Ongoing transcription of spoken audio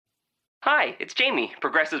Hi, it's Jamie,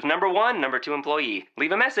 Progressive's #1, #2 employee.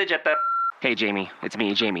 Leave a message at the... Hey, Jamie, it's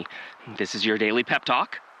me, Jamie. This is your daily pep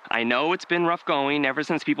talk. I know it's been rough going ever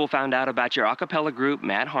since people found out about your a cappella group,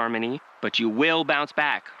 Mad Harmony, but you will bounce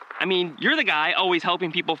back. I mean, you're the guy always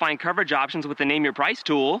helping people find coverage options with the Name Your Price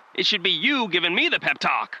tool. It should be you giving me the pep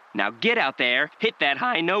talk. Now get out there, hit that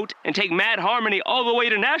high note, and take Mad Harmony all the way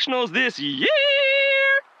to nationals this year!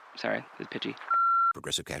 Sorry, it's pitchy.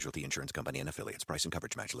 Progressive Casualty Insurance Company and Affiliates. Price and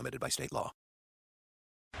coverage match limited by state law.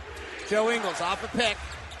 Joe Ingles off a pick.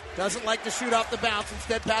 Doesn't like to shoot off the bounce.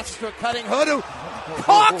 Instead passes to a cutting Hood who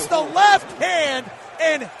cocks the left hand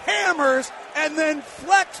and hammers and then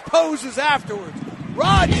flex poses afterwards.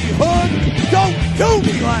 Rodney Hood, don't do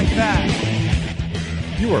me like that.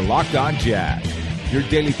 You are Locked On Jazz, your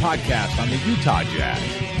daily podcast on the Utah Jazz.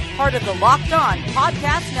 Part of the Locked On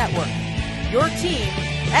Podcast Network, your team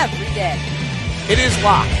every day. It is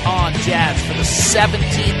Locked On Jazz for the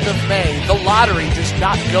 17th of May. The lottery does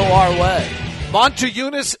not go our way.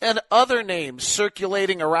 Montejunis and other names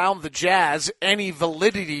circulating around the Jazz, any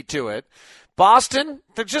validity to it. Boston,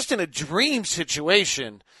 they're just in a dream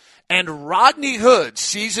situation. And Rodney Hood,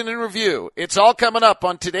 season in review. It's all coming up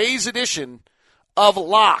on today's edition of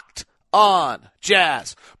Locked On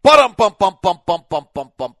Jazz.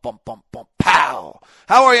 Pow!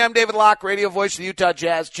 How are you? I'm David Locke, radio voice of the Utah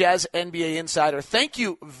Jazz, Jazz NBA insider. Thank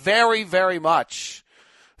you very, very much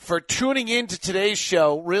for tuning in to today's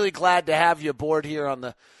show. Really glad to have you aboard here on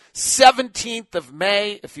the 17th of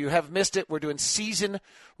May. If you have missed it, we're doing season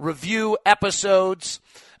review episodes,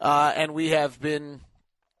 and we have been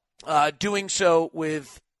doing so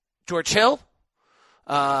with George Hill.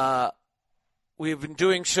 We've been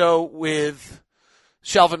doing so with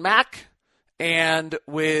Shelvin Mack and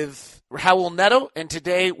with Raul Neto, and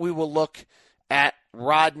today we will look at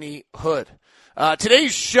Rodney Hood.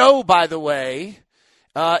 Today's show, by the way,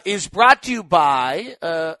 is brought to you by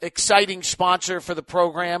exciting sponsor for the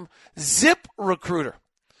program, ZipRecruiter.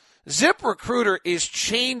 ZipRecruiter is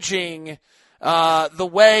changing the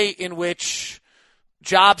way in which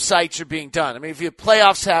job sites are being done. I mean, if you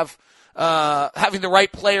playoffs have having the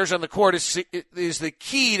right players on the court is the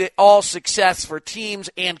key to all success for teams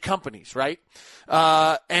and companies, right?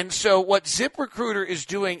 And so what ZipRecruiter is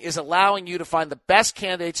doing is allowing you to find the best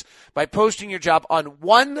candidates by posting your job on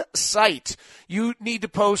one site. You need to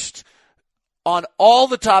post on all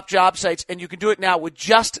the top job sites, and you can do it now with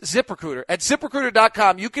just ZipRecruiter. At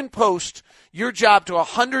ZipRecruiter.com, you can post your job to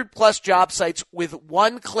 100-plus job sites with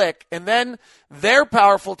one click, and then their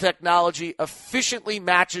powerful technology efficiently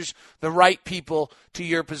matches the right people to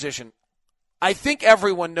your position. I think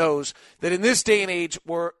everyone knows that in this day and age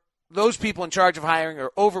where those people in charge of hiring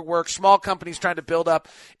are overworked, small companies trying to build up,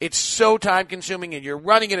 it's so time-consuming, and you're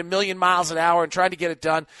running at 1,000,000 miles an hour and trying to get it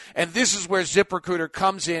done. And this is where ZipRecruiter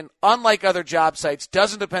comes in. Unlike other job sites,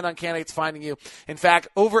 doesn't depend on candidates finding you. In fact,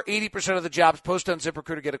 over 80% of the jobs posted on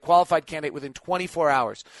ZipRecruiter get a qualified candidate within 24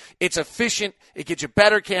 hours. It's efficient. It gets you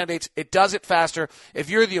better candidates. It does it faster. If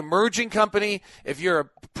you're the emerging company, if you're a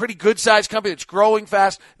pretty good-sized company that's growing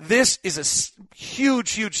fast, this is a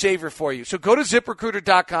huge, huge savior for you. So go to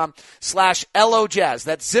ZipRecruiter.com/LOJazz.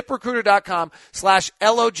 That's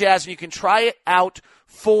ZipRecruiter.com/LOJazz, and you can try it out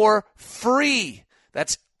for free.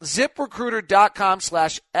 That's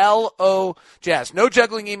ZipRecruiter.com/LOJazz. No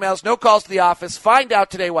juggling emails, no calls to the office. Find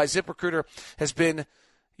out today why ZipRecruiter has been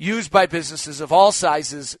used by businesses of all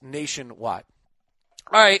sizes nationwide.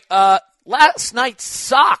 All right, last night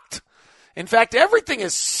sucked. In fact, everything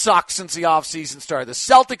has sucked since the offseason started. The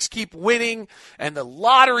Celtics keep winning, and the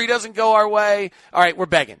lottery doesn't go our way. All right, we're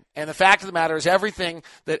begging. And the fact of the matter is everything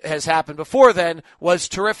that has happened before then was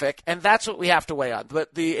terrific, and that's what we have to weigh on.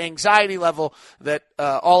 But the anxiety level that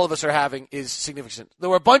all of us are having is significant. There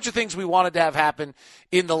were a bunch of things we wanted to have happen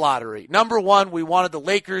in the lottery. Number one, we wanted the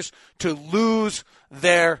Lakers to lose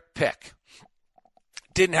their pick.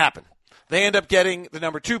 Didn't happen. They end up getting the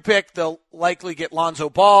number 2 pick. They'll likely get Lonzo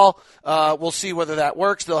Ball. We'll see whether that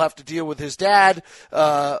works. They'll have to deal with his dad,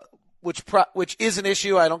 which is an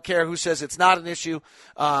issue. I don't care who says it's not an issue.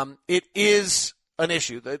 It is an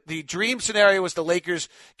issue. The dream scenario was the Lakers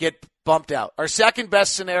get bumped out. Our second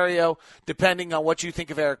best scenario, depending on what you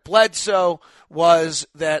think of Eric Bledsoe, was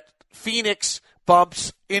that Phoenix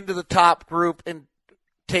bumps into the top group and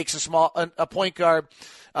takes a point guard.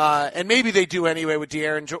 And maybe they do anyway with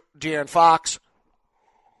De'Aaron Fox.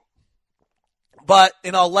 But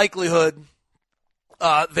in all likelihood,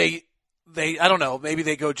 they I don't know, maybe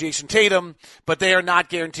they go Jason Tatum, but they are not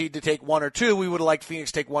guaranteed to take one or two. We would have liked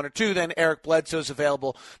Phoenix to take one or two. Then Eric Bledsoe's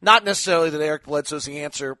available. Not necessarily that Eric Bledsoe's the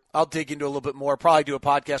answer. I'll dig into a little bit more. Probably do a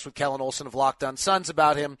podcast with Kellen Olson of Locked On Suns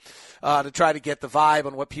about him to try to get the vibe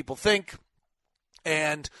on what people think.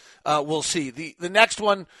 And we'll see. The next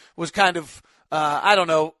one was kind of, I don't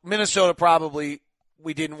know, Minnesota probably.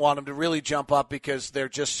 We didn't want them to really jump up because they're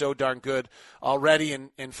just so darn good already.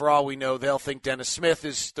 And for all we know, they'll think Dennis Smith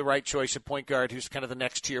is the right choice at point guard, who's kind of the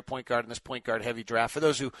next tier point guard in this point guard heavy draft. For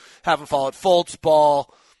those who haven't followed, Fultz,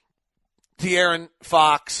 Ball, De'Aaron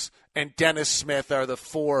Fox, and Dennis Smith are the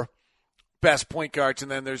four best point guards. And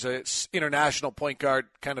then there's an international point guard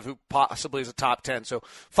kind of who possibly is a top 10. So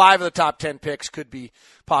 5 of the top 10 picks could be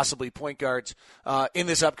possibly point guards in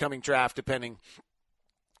this upcoming draft, depending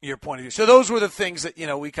your point of view. So those were the things that,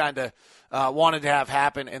 we kind of wanted to have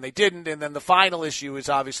happen, and they didn't. And then the final issue is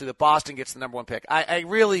obviously that Boston gets the number 1 pick. I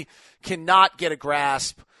really cannot get a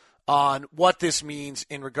grasp on what this means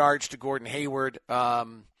in regards to Gordon Hayward.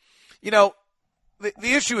 The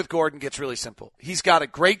issue with Gordon gets really simple. He's got a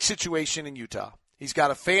great situation in Utah. He's got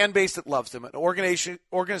a fan base that loves him, an organization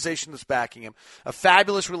that's backing him, a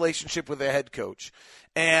fabulous relationship with the head coach,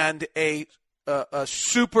 and a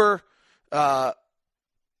super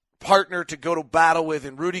partner to go to battle with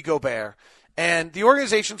in Rudy Gobert. And the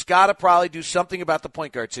organization's got to probably do something about the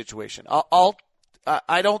point guard situation.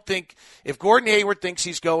 I don't think if Gordon Hayward thinks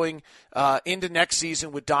he's going into next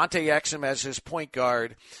season with Dante Exum as his point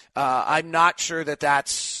guard, I'm not sure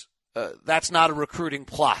that's not a recruiting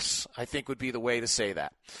plus, I think would be the way to say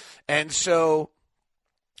that. And so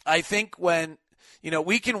I think when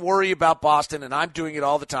we can worry about Boston, and I'm doing it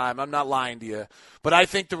all the time. I'm not lying to you. But I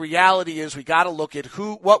think the reality is we got to look at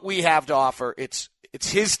what we have to offer. It's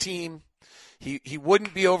his team. He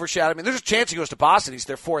wouldn't be overshadowed. I mean, there's a chance he goes to Boston. He's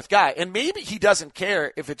their 4th guy. And maybe he doesn't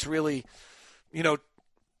care if it's really,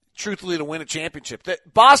 truthfully to win a championship.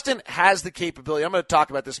 That Boston has the capability. I'm going to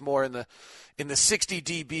talk about this more in the 60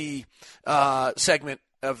 DB segment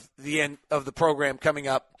of the end of the program coming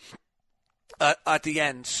up. At the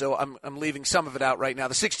end, so I'm leaving some of it out right now.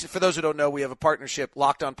 For those who don't know, we have a partnership.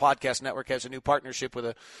 Locked On Podcast Network has a new partnership with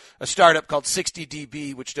a startup called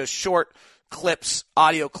 60DB, which does short clips,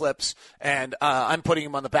 audio clips, and I'm putting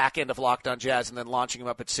them on the back end of Locked On Jazz and then launching them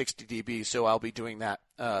up at 60DB. So I'll be doing that.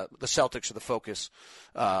 The Celtics are the focus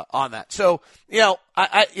on that. So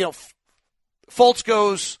Fultz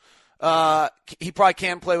goes. He probably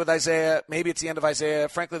can play with Isaiah. Maybe it's the end of Isaiah.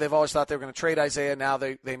 Frankly, they've always thought they were going to trade Isaiah. Now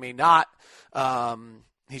they may not.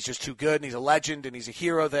 He's just too good, and he's a legend, and he's a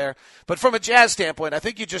hero there. But from a Jazz standpoint, I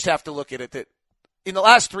think you just have to look at it that in the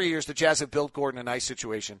last 3 years, the Jazz have built Gordon a nice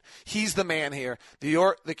situation. He's the man here.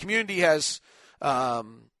 The community has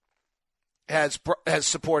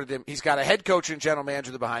supported him. He's got a head coach and general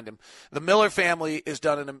manager behind him. The Miller family has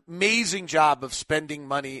done an amazing job of spending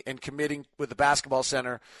money and committing with the basketball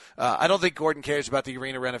center. I don't think Gordon cares about the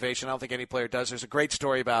arena renovation. I don't think any player does. There's a great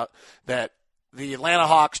story about that. The Atlanta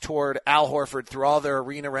Hawks toured Al Horford through all their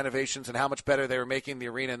arena renovations and how much better they were making the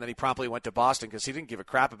arena, and then he promptly went to Boston because he didn't give a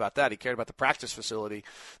crap about that. He cared about the practice facility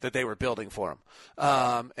that they were building for him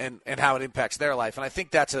and how it impacts their life. And I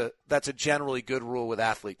think that's a generally good rule with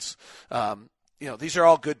athletes. These are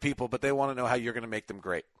all good people, but they want to know how you're going to make them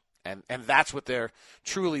great. And that's what they're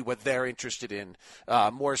interested in,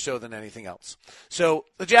 more so than anything else. So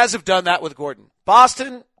the Jazz have done that with Gordon.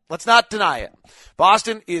 Boston, let's not deny it.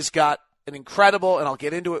 Boston is got an incredible, and I'll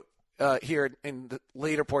get into it here in the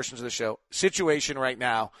later portions of the show, situation right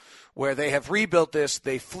now where they have rebuilt this.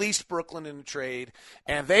 They fleeced Brooklyn in a trade,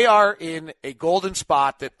 and they are in a golden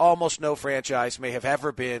spot that almost no franchise may have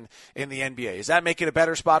ever been in the NBA. Does that make it a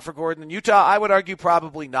better spot for Gordon than Utah? I would argue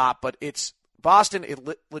probably not, but it's Boston. It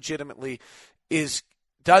legitimately is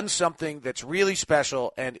done something that's really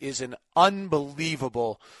special and is in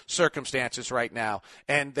unbelievable circumstances right now.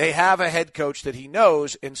 And they have a head coach that he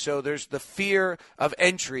knows, and so there's the fear of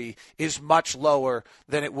entry is much lower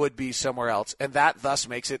than it would be somewhere else. And that thus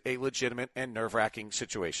makes it a legitimate and nerve-wracking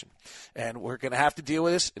situation. And we're going to have to deal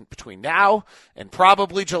with this in between now and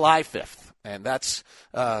probably July 5th. And that's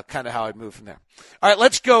kind of how I'd move from there. All right,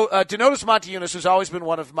 let's go. Donatas Montiunas has always been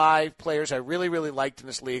one of my players I really, really liked in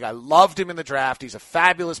this league. I loved him in the draft. He's a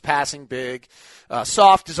fabulous passing big,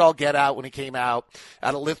 soft as all get out when he came out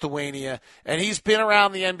of Lithuania. And he's been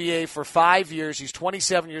around the NBA for 5 years. He's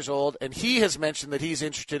 27 years old, and he has mentioned that he's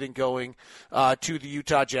interested in going to the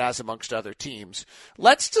Utah Jazz amongst other teams.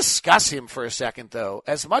 Let's discuss him for a second, though.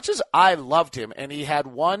 As much as I loved him, and he had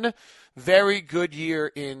one very good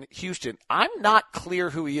year in Houston, I'm not clear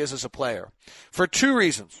who he is as a player for two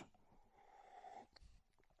reasons.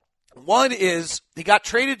 One is he got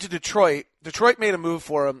traded to Detroit. Detroit made a move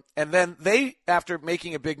for him, and then they, after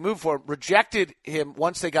making a big move for him, rejected him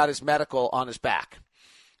once they got his medical on his back.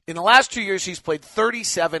 In the last 2 years, he's played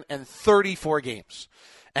 37 and 34 games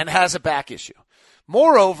and has a back issue.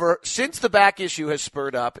 Moreover, since the back issue has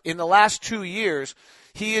spurred up, in the last 2 years,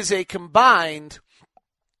 he is a combined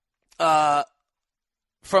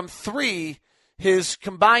from three. His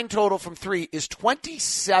combined total from three is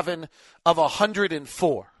 27 of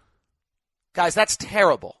 104. Guys, that's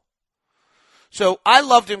terrible. So I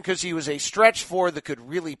loved him because he was a stretch four that could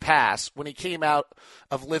really pass when he came out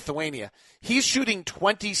of Lithuania. He's shooting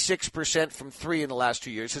 26% from three in the last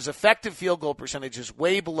 2 years. His effective field goal percentage is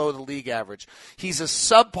way below the league average. He's a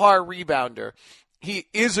subpar rebounder. He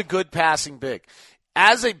is a good passing big.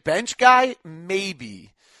 As a bench guy,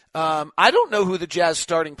 maybe. I don't know who the Jazz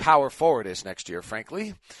starting power forward is next year,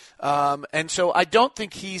 frankly. And so I don't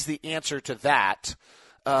think he's the answer to that.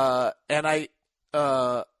 And I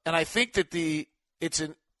think that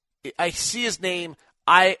I see his name.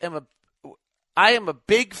 I am a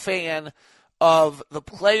big fan of the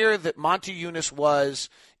player that Monty Eunice was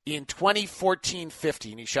in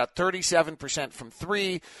 2014-15. He shot 37% from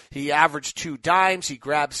three. He averaged 2 dimes. He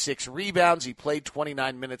grabbed 6 rebounds. He played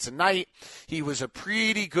 29 minutes a night. He was a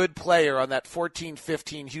pretty good player on that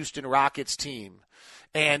 14-15 Houston Rockets team.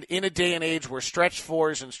 And in a day and age where stretch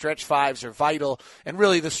fours and stretch fives are vital, and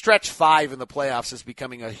really the stretch five in the playoffs is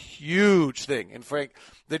becoming a huge thing. And Frank,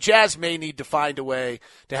 the Jazz may need to find a way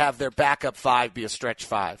to have their backup five be a stretch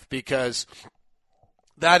five, because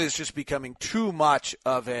that is just becoming too much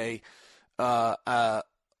of a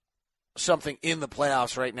something in the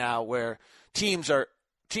playoffs right now, where teams are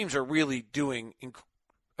really doing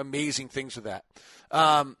amazing things with that.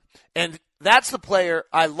 And that's the player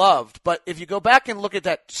I loved. But if you go back and look at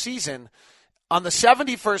that season, on the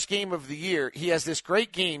 71st game of the year, he has this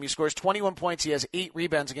great game. He scores 21 points. He has 8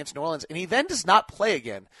 rebounds against New Orleans. And he then does not play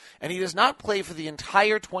again. And he does not play for the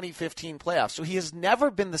entire 2015 playoffs. So he has never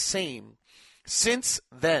been the same since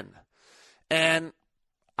then. And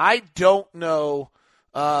I don't know.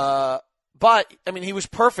 But, I mean, he was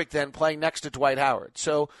perfect then playing next to Dwight Howard.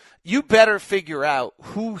 So you better figure out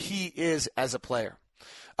who he is as a player.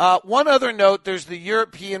 One other note, there's the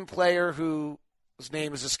European player whose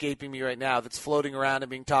name is escaping me right now that's floating around and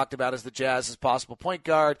being talked about as the Jazz's possible point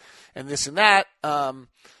guard and this and that. I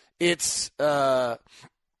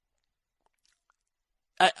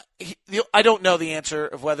don't know the answer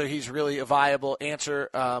of whether he's really a viable answer.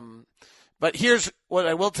 But here's what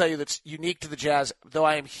I will tell you that's unique to the Jazz, though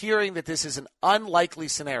I am hearing that this is an unlikely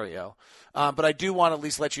scenario. But I do want to at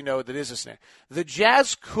least let you know that it is a scenario. The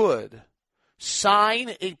Jazz could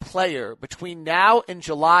sign a player between now and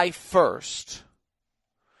July 1st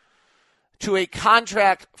to a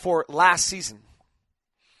contract for last season.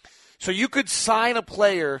 So you could sign a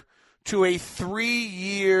player to a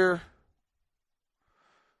 3-year,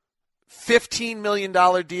 $15 million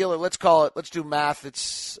deal, or let's do math.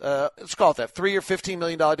 Let's call it that. 3-year, $15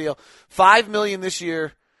 million deal. $5 million this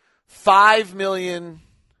year, $5 million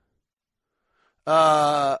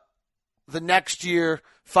the next year,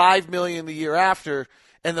 $5 million the year after,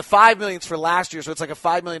 and the $5 million is for last year, so it's like a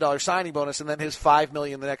 $5 million signing bonus, and then his $5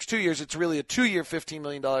 million the next 2 years. It's really a 2-year, $15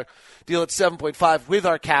 million deal at 7.5 with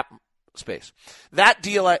our cap space. That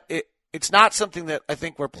deal, it's not something that I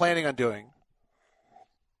think we're planning on doing.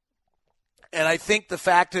 And I think the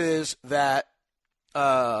fact is that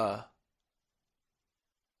the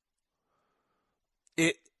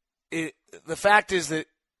fact is that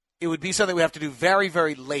it would be something we have to do very,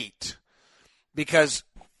 very late because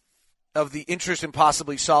of the interest in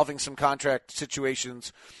possibly solving some contract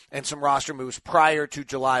situations and some roster moves prior to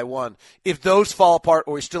July 1. If those fall apart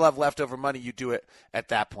or we still have leftover money, you do it at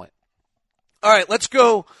that point. All right, let's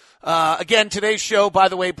go. Again, today's show, by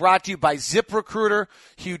the way, brought to you by ZipRecruiter.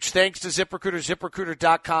 Huge thanks to ZipRecruiter,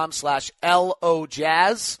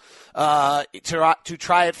 ZipRecruiter.com/LOJazz to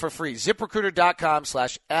try it for free.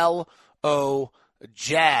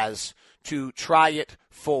 ZipRecruiter.com/LOJazz to try it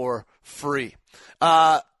for free.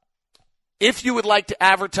 If you would like to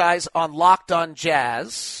advertise on Locked On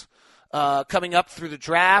Jazz, coming up through the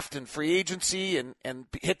draft and free agency and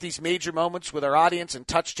hit these major moments with our audience and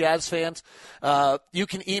touch Jazz fans, you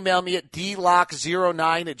can email me at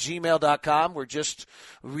dlock09@gmail.com. We're just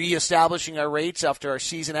reestablishing our rates after our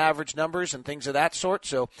season average numbers and things of that sort.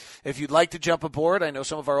 So if you'd like to jump aboard, I know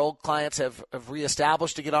some of our old clients have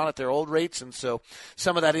reestablished to get on at their old rates, and so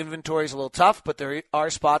some of that inventory is a little tough, but there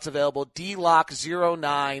are spots available.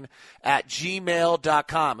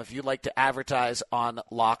 dlock09@gmail.com if you'd like to advertise on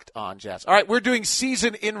Locked On Jazz. All right, we're doing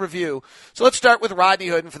season in review. So let's start with Rodney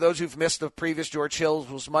Hood. And for those who've missed the previous, George Hill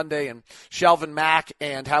was Monday, and Shelvin Mack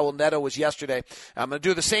and Howell Neto was yesterday. I'm going to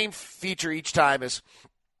do the same feature each time as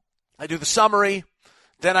I do the summary,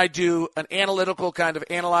 then I do an analytical kind of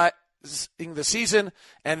analyzing the season,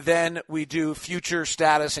 and then we do future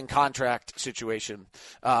status and contract situation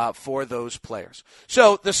for those players.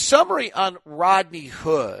 So the summary on Rodney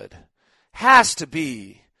Hood has to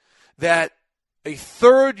be that a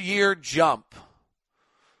third-year jump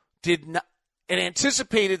an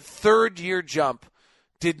anticipated third-year jump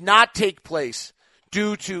did not take place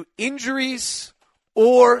due to injuries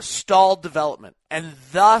or stalled development. And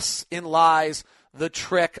thus in lies the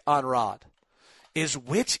trick on Rod.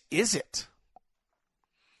 Which is it?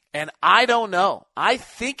 And I don't know. I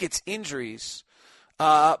think it's injuries.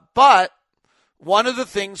 But one of the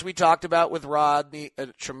things we talked about with Rodney a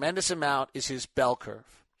tremendous amount is his bell curve.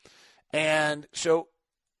 And so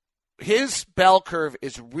his bell curve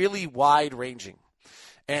is really wide-ranging.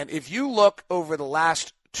 And if you look over the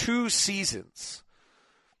last 2 seasons,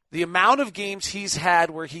 the amount of games he's had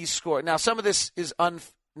where he's scored. Now, some of this is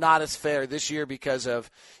not as fair this year because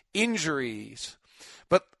of injuries.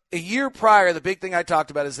 But a year prior, the big thing I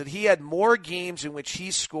talked about is that he had more games in which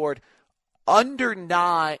he scored under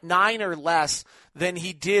 9 or less than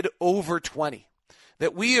he did over 20.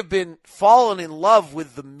 That we have been fallen in love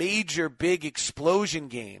with the major big explosion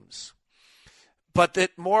games, but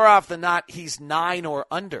that more often than not, he's 9 or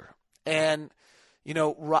under. And, you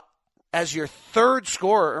know, as your third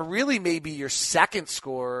scorer, or really maybe your second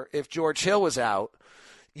scorer if George Hill was out,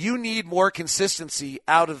 you need more consistency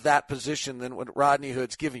out of that position than what Rodney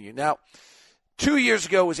Hood's giving you. Now, 2 years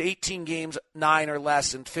ago it was 18 games, 9 or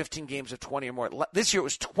less, and 15 games of 20 or more. This year it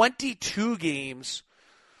was 22 games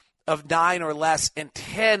of 9 or less and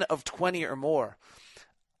 10 of 20 or more.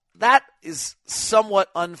 That is somewhat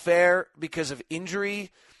unfair because of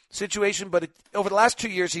injury situation, but over the last 2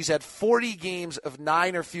 years he's had 40 games of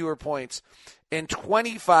 9 or fewer points and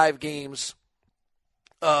 25 games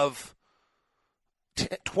of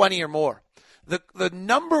 20 or more. The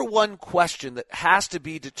number one question that has to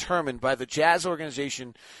be determined by the Jazz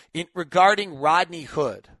organization regarding Rodney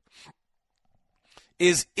Hood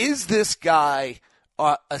is this guy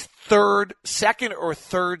a second or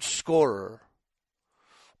third scorer,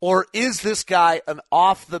 or is this guy an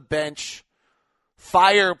off-the-bench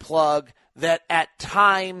fire plug that at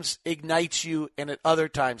times ignites you and at other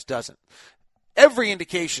times doesn't? Every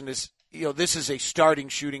indication is, this is a starting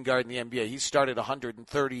shooting guard in the NBA. He's started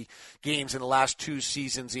 130 games in the last 2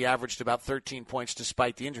 seasons. He averaged about 13 points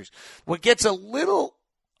despite the injuries. What gets a little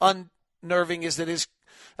unnerving is that his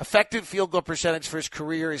effective field goal percentage for his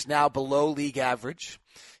career is now below league average.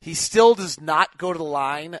 He still does not go to the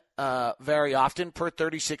line very often. Per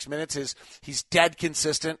 36 minutes, he's dead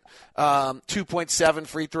consistent. 2.7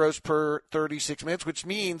 free throws per 36 minutes, which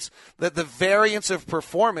means that the variance of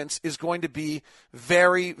performance is going to be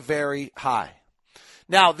very, very high.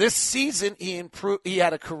 Now, this season, he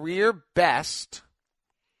had a career best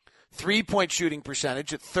 3-point shooting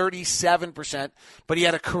percentage at 37%, but he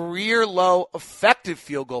had a career low effective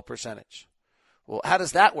field goal percentage. Well, how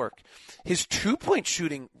does that work? His 2-point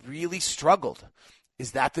shooting really struggled.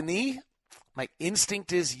 Is that the knee? My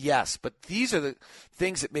instinct is yes, but these are the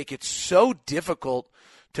things that make it so difficult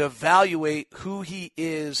to evaluate who he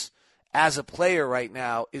is as a player right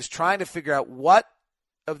now, is trying to figure out what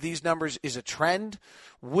of these numbers is a trend,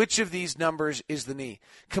 which of these numbers is the knee.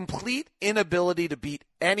 Complete inability to beat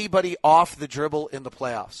anybody off the dribble in the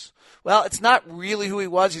playoffs. Well, it's not really who he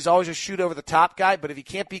was. He's always a shoot-over-the-top guy, but if he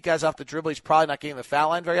can't beat guys off the dribble, he's probably not getting the foul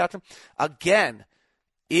line very often. Again,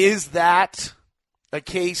 is that a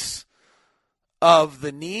case of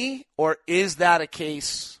the knee, or is that a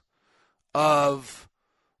case of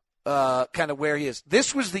kind of where he is?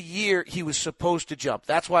 This was the year he was supposed to jump.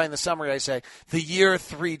 That's why in the summary I say the year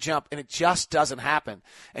 3 jump, and it just doesn't happen.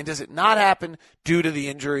 And does it not happen due to the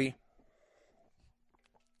injury?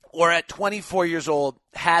 Or at 24 years old,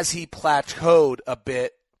 has he plateaued a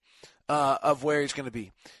bit of where he's going to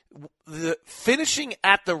be? The finishing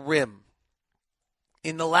at the rim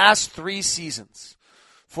in the last 3 seasons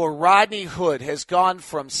for Rodney Hood has gone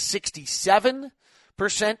from 67%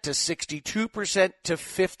 to 62% to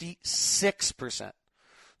 56%.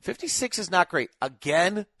 56 is not great.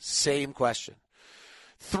 Again, same question.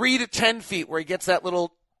 3 to 10 feet, where he gets that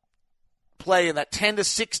little play in that 10 to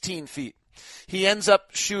 16 feet. He ends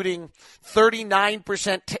up shooting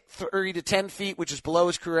 39% 3 to 10 feet, which is below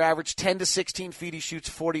his career average. 10 to 16 feet, he shoots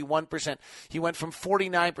 41%. He went from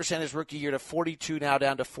 49% his rookie year to 42, now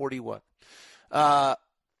down to 41.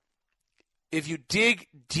 if you dig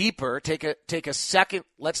deeper,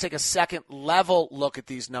 let's take a second level look at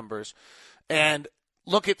these numbers and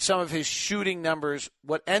look at some of his shooting numbers.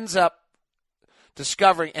 What ends up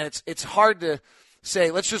discovering, and it's hard to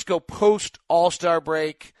say, let's just go post All-Star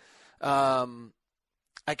break.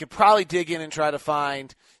 I could probably dig in and try to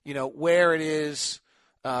find, where it is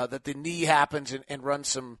that the knee happens and run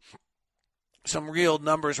some real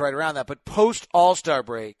numbers right around that. But post All-Star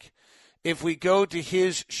break, if we go to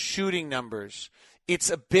his shooting numbers,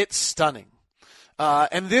 it's a bit stunning.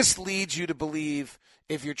 And this leads you to believe,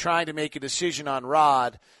 if you're trying to make a decision on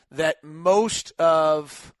Rod, that most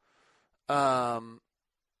of some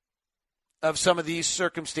of these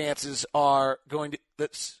circumstances are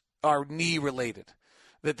are knee related.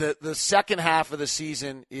 That the second half of the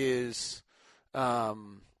season is, I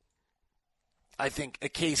think, a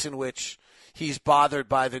case in which he's bothered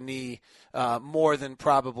by the knee more than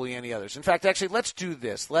probably any others. In fact, actually, let's do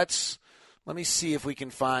this. Let me see if we can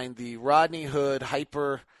find the Rodney Hood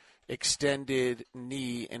hyper extended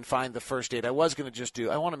knee and find the first date. I was going to just do.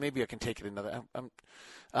 Maybe I can take it another.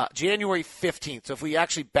 January 15th. So if we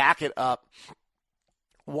actually back it up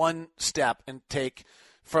one step and take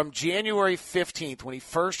from January 15th, when he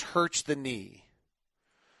first hurts the knee,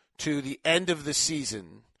 to the end of the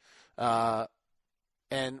season,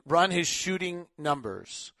 and run his shooting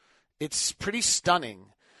numbers, it's pretty stunning.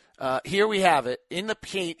 Here we have it. In the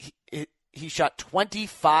paint, he shot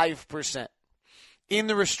 25%. In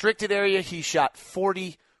the restricted area, he shot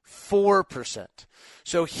 44%.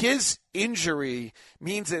 So his injury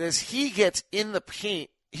means that as he gets in the paint,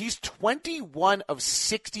 he's 21 of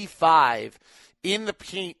 65 in the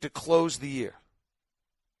paint to close the year.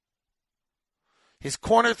 His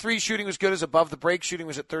corner three shooting was good as above the break shooting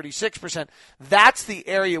was at 36%. That's the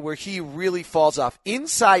area where he really falls off.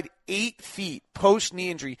 Inside 8 feet post knee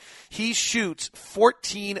injury, he shoots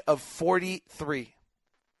 14 of 43.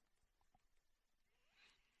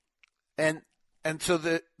 And so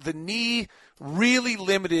the knee really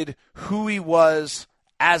limited who he was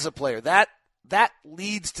as a player. That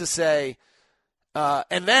leads to say,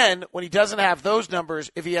 and then when he doesn't have those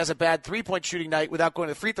numbers, if he has a bad three-point shooting night without going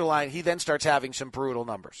to the free throw line, he then starts having some brutal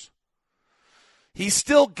numbers. He's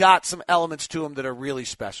still got some elements to him that are really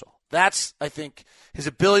special. That's, I think, his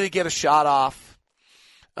ability to get a shot off,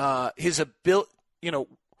 his ability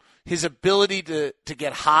to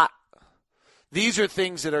get hot. These are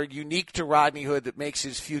things that are unique to Rodney Hood that makes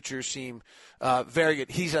his future seem very good.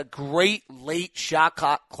 He's a great late shot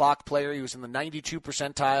clock player. He was in the 92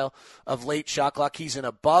 percentile of late shot clock. He's an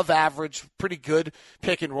above average, pretty good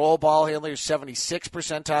pick and roll ball handler, 76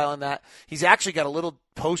 percentile in that. He's actually got a little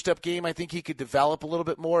post-up game I think he could develop a little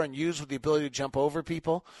bit more and use with the ability to jump over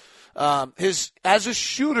people. As a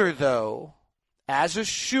shooter,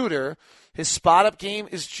 his spot-up game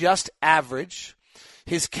is just average.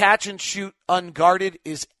 His catch and shoot unguarded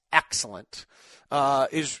is excellent,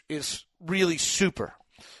 is really super.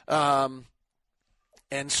 And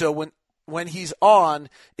so when he's on,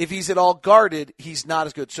 if he's at all guarded, he's not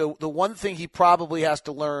as good. So the one thing he probably has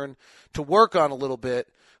to learn to work on a little bit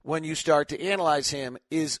when you start to analyze him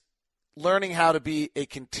is learning how to be a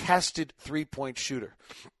contested three-point shooter.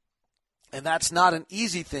 And that's not an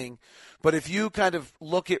easy thing, but if you kind of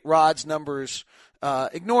look at Rod's numbers,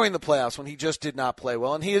 ignoring the playoffs when he just did not play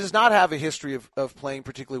well, and he does not have a history of playing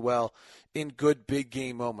particularly well in good big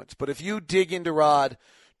game moments. But if you dig into Rod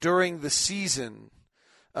during the season,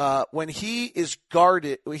 when he is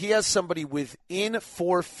guarded, he has somebody within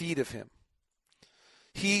 4 feet of him.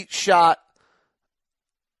 He shot,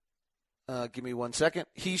 give me 1 second.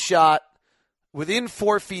 He shot, within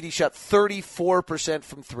 4 feet, he shot 34%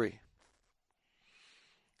 from three.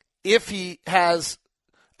 If he has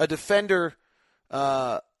a defender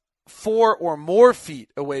 4 or more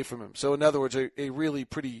feet away from him, so in other words, a really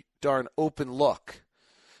pretty darn open look,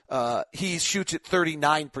 he shoots at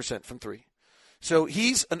 39% from three. So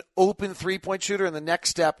he's an open three-point shooter, and the next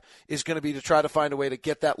step is going to be to try to find a way to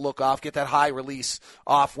get that look off, get that high release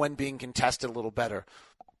off when being contested a little better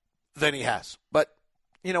than he has. But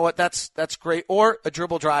you know what? That's great. Or a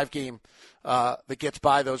dribble drive game that gets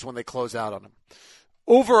by those when they close out on him.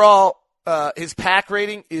 Overall, his pack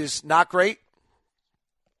rating is not great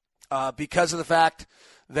because of the fact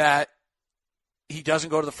that he doesn't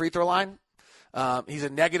go to the free throw line. He's a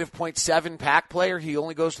negative 0.7 pack player. He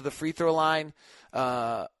only goes to the free throw line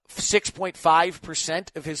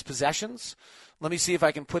 6.5% of his possessions. Let me see if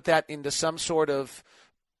I can put that into some sort of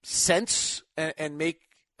sense and make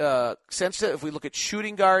sense to it. If we look at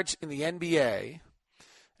shooting guards in the NBA,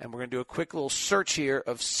 and we're going to do a quick little search here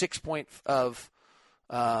of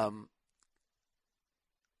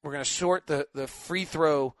we're going to sort the free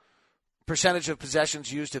throw percentage of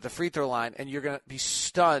possessions used at the free throw line, and you're going to be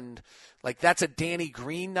stunned. Like, that's a Danny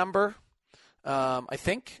Green number, I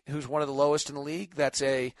think, who's one of the lowest in the league. That's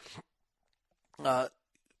a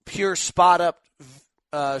pure spot-up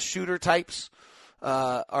shooter types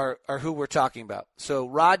are who we're talking about. So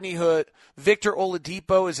Rodney Hood, Victor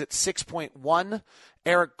Oladipo is at 6.1.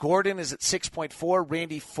 Eric Gordon is at 6.4.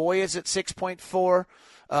 Randy Foye is at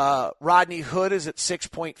 6.4. Rodney Hood is at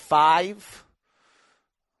 6.5.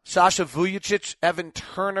 Sasha Vujacic, Evan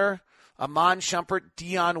Turner, Amon Shumpert,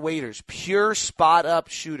 Dion Waiters. Pure spot-up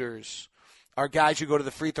shooters are guys who go to the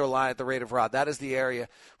free throw line at the rate of Rod. That is the area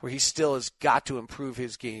where he still has got to improve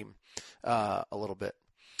his game a little bit.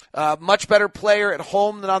 Much better player at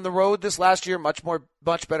home than on the road this last year. Much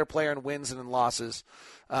better player in wins and in losses.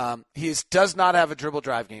 He does not have a dribble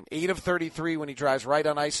drive game. 8 of 33 when he drives right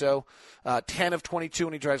on ISO. 10 of 22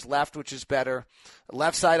 when he drives left, which is better.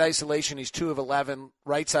 Left side isolation, he's 2 of 11.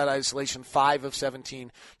 Right side isolation, 5 of 17.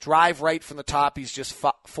 Drive right from the top, he's just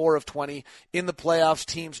 4 of 20. In the playoffs,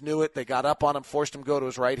 teams knew it. They got up on him, forced him to go to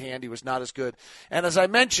his right hand. He was not as good. And as I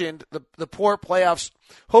mentioned, the poor playoffs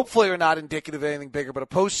hopefully are not indicative of anything bigger, but a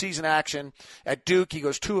postseason action at Duke, he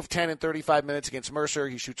goes 2 of 10 in 35 minutes against Mercer.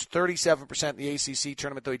 He shoots 37% in the ACC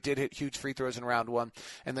tournament, though he did hit huge free throws in round one,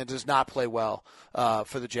 and then does not play well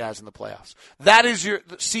for the Jazz in the playoffs. That is your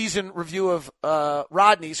season review of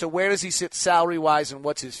Rodney. So where does he sit salary-wise, and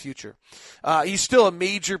what's his future? He's still a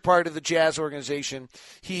major part of the Jazz organization.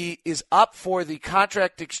 He is up for the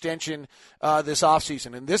contract extension this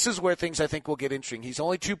offseason, and this is where things I think will get interesting. He's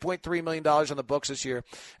only $2.3 million on the books this year,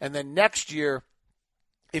 and then next year,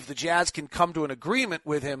 if the Jazz can come to an agreement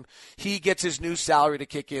with him, he gets his new salary to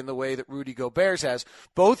kick in the way that Rudy Gobert has.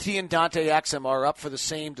 Both he and Dante Exum are up for the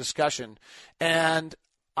same discussion. And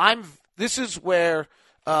this is where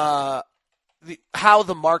how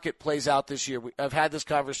the market plays out this year. I've had this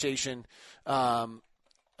conversation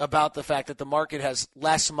about the fact that the market has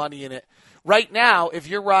less money in it. Right now, if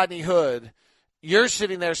you're Rodney Hood, you're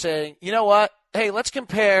sitting there saying, you know what? Hey, let's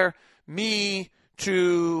compare me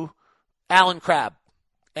to Alan Crabb.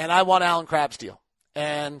 And I want Alan Crabb's deal.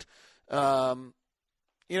 And,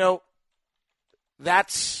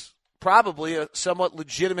 that's probably a somewhat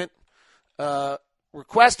legitimate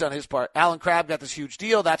request on his part. Alan Crabb got this huge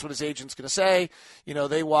deal. That's what his agent's going to say.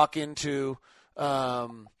 They walk into, they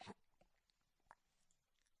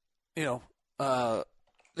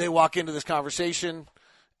walk into this conversation,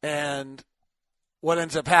 and what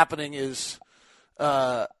ends up happening is,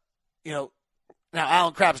 now,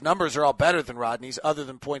 Alan Crabb's numbers are all better than Rodney's other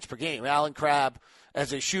than points per game. Alan Crabb,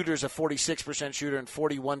 as a shooter, is a 46% shooter and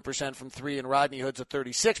 41% from three, and Rodney Hood's a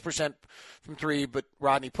 36% from three, but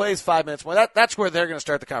Rodney plays 5 minutes more. That's where they're going to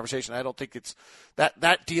start the conversation. I don't think it's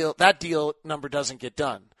that deal number doesn't get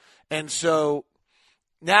done. And so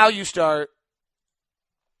now you start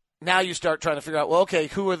trying to figure out, well, okay,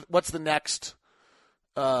 what's the next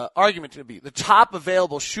argument going to be? The top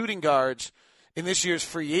available shooting guards in this year's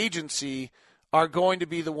free agency are going to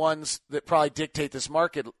be the ones that probably dictate this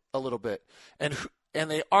market a little bit, and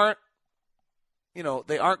they aren't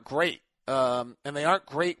great, and they aren't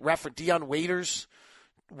great reference. Dion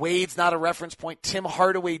Wade's not a reference point. Tim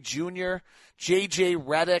Hardaway Jr., J.J.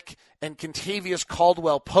 Redick, and Kentavious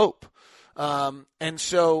Caldwell-Pope, and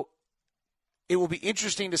so it will be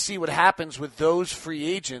interesting to see what happens with those free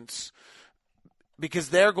agents, because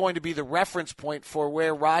they're going to be the reference point for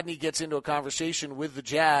where Rodney gets into a conversation with the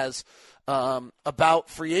Jazz about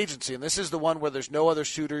free agency. And this is the one where there's no other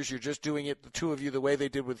shooters. You're just doing it, the two of you, the way they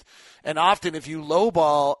did with – and often if you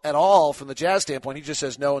lowball at all from the Jazz standpoint, he just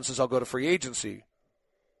says no and says, I'll go to free agency,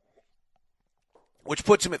 which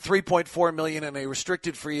puts him at $3.4 million and a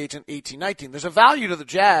restricted free agent 18-19. There's a value to the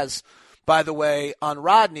Jazz, by the way, on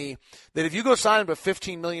Rodney, that if you go sign him a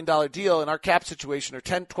 $15 million deal in our cap situation, or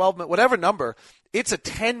 10, 12, whatever number, it's a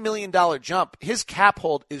 $10 million jump. His cap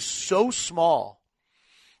hold is so small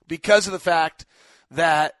because of the fact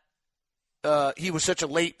that he was such a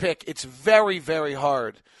late pick. It's very, very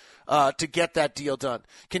hard to get that deal done.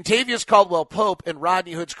 Kentavious Caldwell-Pope and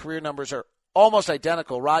Rodney Hood's career numbers are almost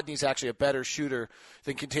identical. Rodney's actually a better shooter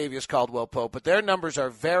than Kentavious Caldwell-Pope, but their numbers are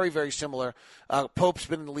very, very similar. Pope's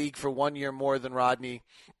been in the league for 1 year more than Rodney,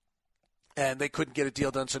 and they couldn't get a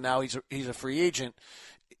deal done, so now he's a free agent.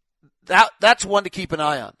 That's one to keep an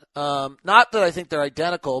eye on. Not that I think they're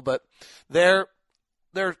identical, but their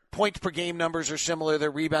points per game numbers are similar.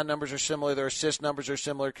 Their rebound numbers are similar. Their assist numbers are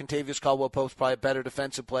similar. Kentavious Caldwell-Pope's probably a better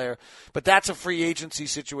defensive player. But that's a free agency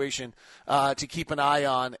situation to keep an eye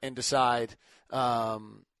on and decide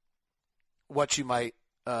what you might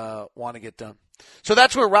want to get done. So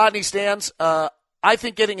that's where Rodney stands. I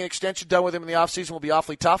think getting an extension done with him in the offseason will be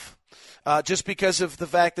awfully tough. just because of the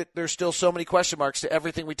fact that there's still so many question marks to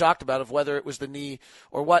everything we talked about of whether it was the knee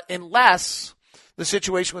or what, unless the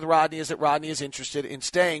situation with Rodney is that Rodney is interested in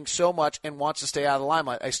staying so much and wants to stay out of the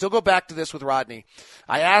limelight. I still go back to this with Rodney.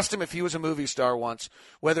 I asked him if he was a movie star once,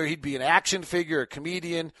 whether he'd be an action figure, a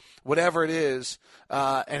comedian, whatever it is,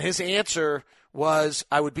 and his answer was,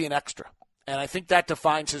 I would be an extra. And I think that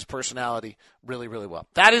defines his personality really, really well.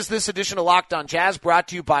 That is this edition of Locked On Jazz, brought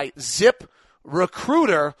to you by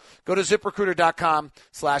ZipRecruiter. Go to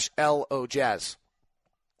ZipRecruiter.com/LOJazz.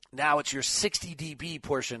 Now it's your 60DB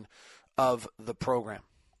portion of the program.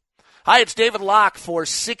 Hi, it's David Locke for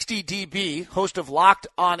 60DB, host of Locked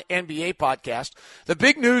On NBA podcast. The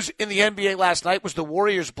big news in the NBA last night was the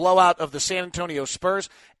Warriors' blowout of the San Antonio Spurs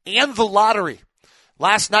and the lottery.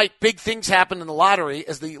 Last night, big things happened in the lottery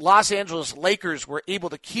as the Los Angeles Lakers were able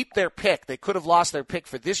to keep their pick. They could have lost their pick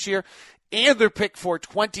for this year and their pick for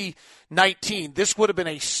 2019. This would have been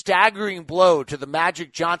a staggering blow to the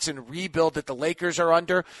Magic Johnson rebuild that the Lakers are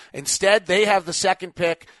under. Instead, they have the second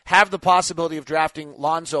pick, have the possibility of drafting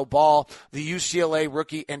Lonzo Ball, the UCLA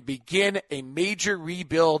rookie, and begin a major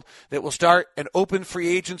rebuild that will start an open free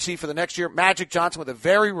agency for the next year. Magic Johnson with a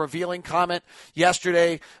very revealing comment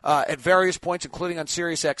yesterday at various points, including on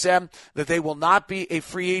SiriusXM, that they will not be a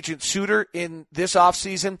free agent suitor in this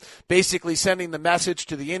offseason, basically sending the message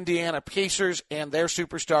to the Indiana Pacers and their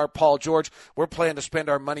superstar Paul George, we're planning to spend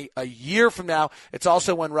our money a year from now. It's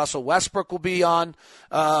also when Russell Westbrook will be on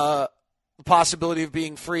the possibility of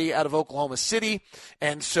being free out of Oklahoma City.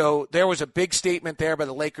 And so there was a big statement there by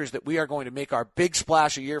the Lakers that we are going to make our big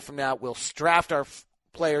splash a year from now. We'll draft our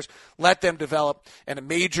players, let them develop, and a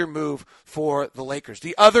major move for the Lakers.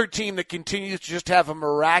 The other team that continues to just have a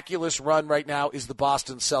miraculous run right now is the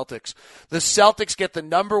Boston Celtics. The Celtics get the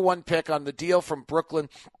number one pick on the deal from Brooklyn.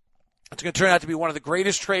 It's going to turn out to be one of the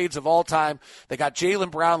greatest trades of all time. They got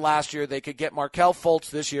Jaylen Brown last year. They could get Markelle Fultz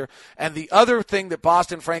this year. And the other thing that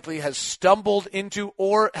Boston, frankly, has stumbled into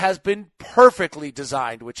or has been perfectly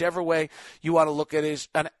designed, whichever way you want to look at it, is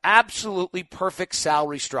an absolutely perfect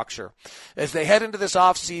salary structure. As they head into this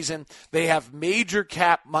offseason, they have major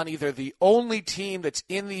cap money. They're the only team that's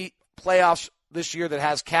in the playoffs this year that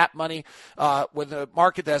has cap money, with a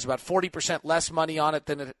market that has about 40% less money on it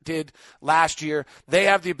than it did last year. They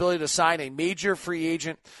have the ability to sign a major free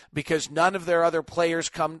agent because none of their other players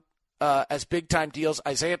come as big-time deals.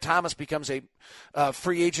 Isaiah Thomas becomes a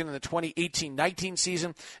free agent in the 2018-19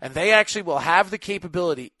 season, and they actually will have the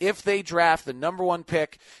capability, if they draft the number one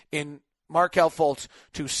pick in Markelle Fultz,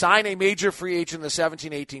 to sign a major free agent in the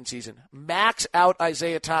 17-18 season, max out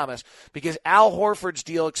Isaiah Thomas, because Al Horford's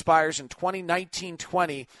deal expires in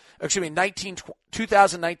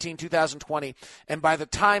 2019-2020, and by the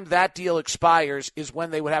time that deal expires is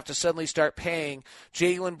when they would have to suddenly start paying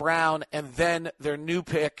Jaylen Brown and then their new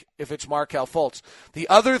pick if it's Markelle Fultz. The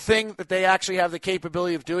other thing that they actually have the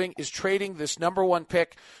capability of doing is trading this number one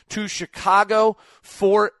pick to Chicago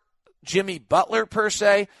for Jimmy Butler, per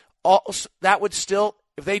se. Also, that would still,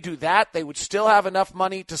 if they do that, they would still have enough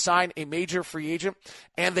money to sign a major free agent,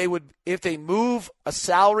 and they would, if they move a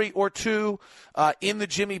salary or two in the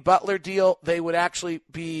Jimmy Butler deal, they would actually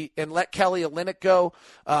be, and let Kelly Olynyk go,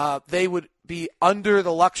 they would be under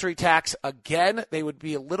the luxury tax again. They would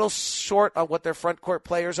be a little short on what their front court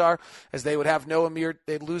players are, as they would have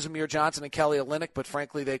they'd lose Amir Johnson and Kelly Olynyk, but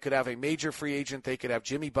frankly, they could have a major free agent. They could have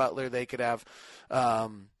Jimmy Butler. They could have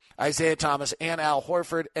Isaiah Thomas and Al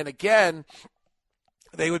Horford. And again,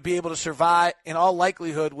 they would be able to survive, in all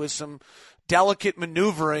likelihood, with some delicate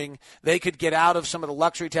maneuvering. They could get out of some of the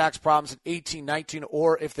luxury tax problems in 18-19,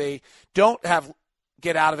 or if they don't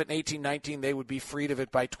get out of it in 18-19, they would be freed of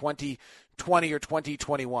it by 2020 or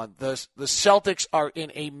 2021. The Celtics are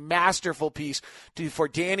in a masterful piece for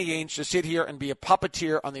Danny Ainge to sit here and be a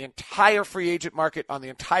puppeteer on the entire free agent market, on the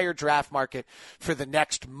entire draft market for the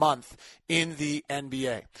next month in the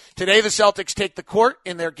NBA. Today, the Celtics take the court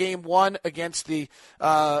in their game one against the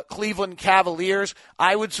Cleveland Cavaliers.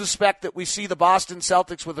 I would suspect that we see the Boston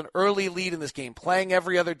Celtics with an early lead in this game, playing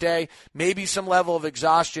every other day, maybe some level of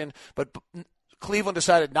exhaustion, but Cleveland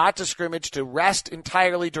decided not to scrimmage, to rest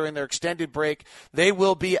entirely during their extended break. They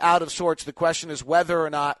will be out of sorts. The question is whether or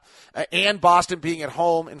not, and Boston being at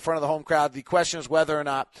home in front of the home crowd, the question is whether or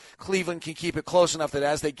not Cleveland can keep it close enough that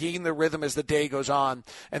as they gain the rhythm as the day goes on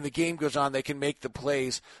and the game goes on, they can make the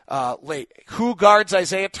plays late. Who guards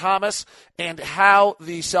Isaiah Thomas and how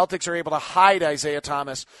the Celtics are able to hide Isaiah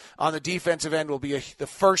Thomas on the defensive end will be the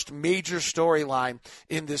first major storyline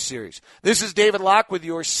in this series. This is David Locke with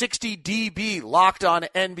your 60DB Locked On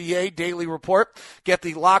NBA Daily Report. Get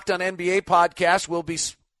the Locked On NBA podcast. We'll be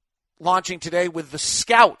launching today with The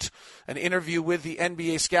Scout, an interview with the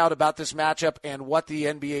NBA scout about this matchup and what the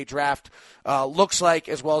NBA draft looks like,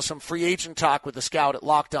 as well as some free agent talk with the scout at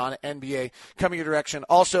Locked On NBA coming your direction.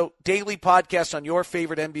 Also, daily podcasts on your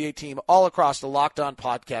favorite NBA team all across the Locked On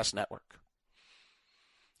Podcast Network.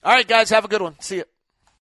 All right, guys, have a good one. See you.